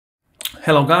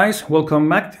Hello guys, welcome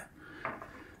back.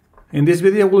 In this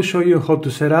video I will show you how to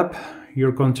set up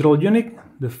your control unit,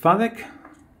 the FADEC,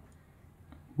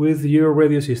 with your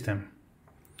radio system.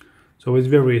 So it's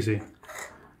very easy.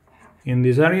 In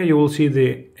this area you will see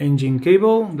the engine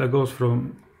cable that goes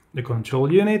from the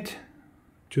control unit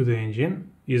to the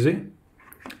engine, easy.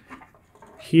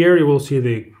 Here you will see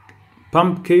the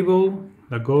pump cable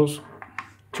that goes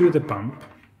to the pump,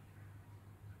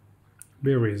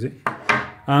 very easy.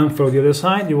 And for the other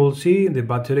side you will see the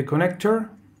battery connector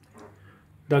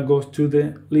that goes to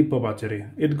the Lipo battery.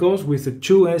 It goes with the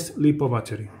 2S Lipo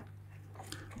battery.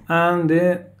 And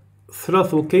the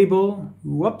throttle cable,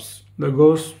 that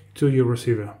goes to your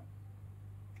receiver.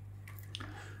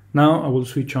 Now I will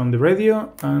switch on the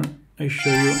radio and I show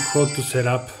you how to set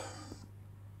up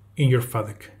in your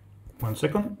FADEC. 1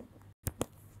 second.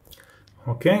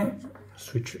 Okay,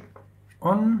 switch it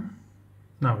on.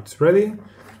 Now it's ready.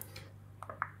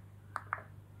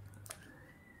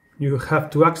 You have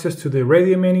to access to the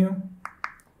radio menu.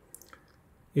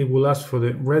 It will ask for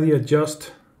the radio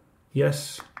adjust,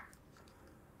 yes.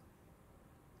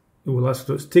 It will ask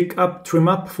to stick up, trim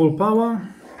up, full power.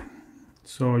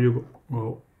 So you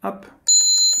go up,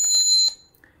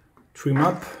 trim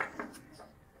up,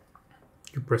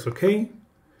 you press OK.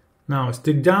 Now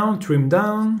stick down, trim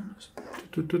down,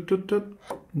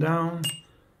 down.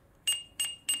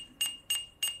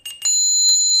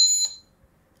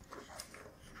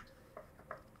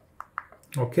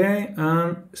 Okay,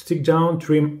 and stick down,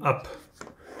 trim up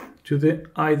to the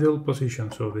idle position.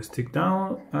 So the stick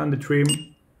down and the trim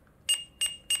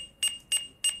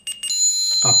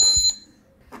up.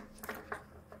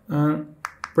 And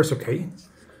press OK.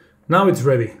 Now it's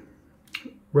ready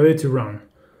to run.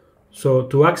 So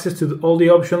to access to all the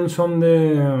options on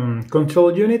the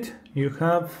control unit, you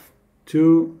have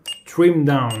to trim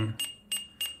down.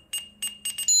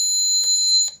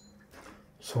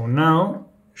 So now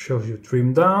shows you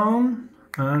trim down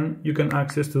and you can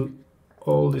access to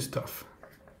all this stuff.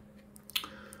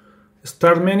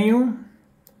 Start menu.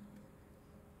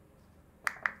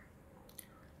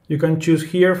 You can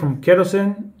choose here from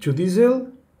kerosene to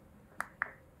diesel,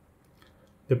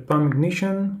 the pump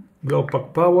ignition, glow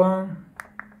pack power,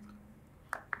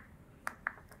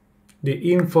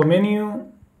 the info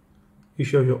menu. It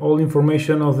shows you all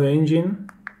information of the engine,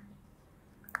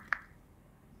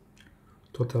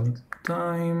 total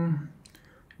time.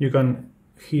 You can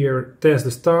here test the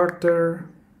starter,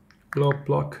 glow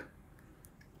plug,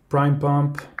 prime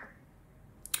pump,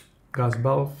 gas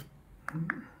valve,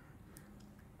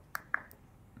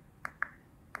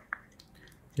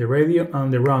 the radio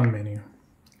and the run menu.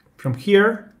 From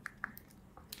here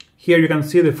you can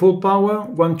see the full power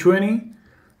 120,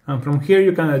 and from here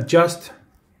you can adjust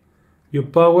your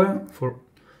power for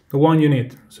the one you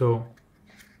need. So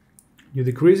you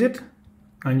decrease it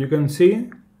and you can see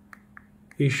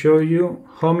it shows you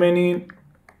how many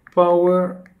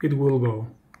power it will go.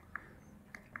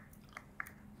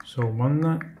 So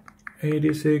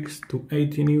 186 to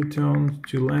 80 newtons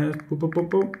to less,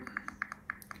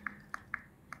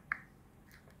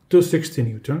 260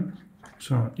 newton.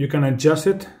 So you can adjust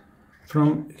it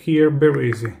from here very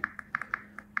easy.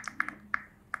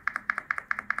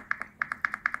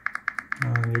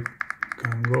 And you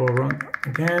can go around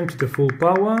again to the full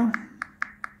power.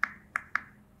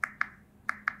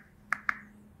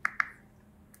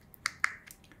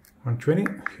 .120,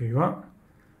 here you are.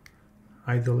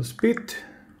 Idle speed.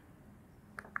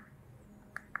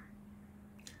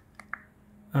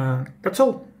 That's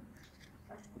all.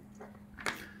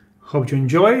 Hope you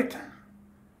enjoyed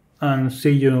and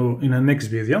see you in the next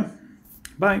video.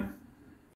 Bye.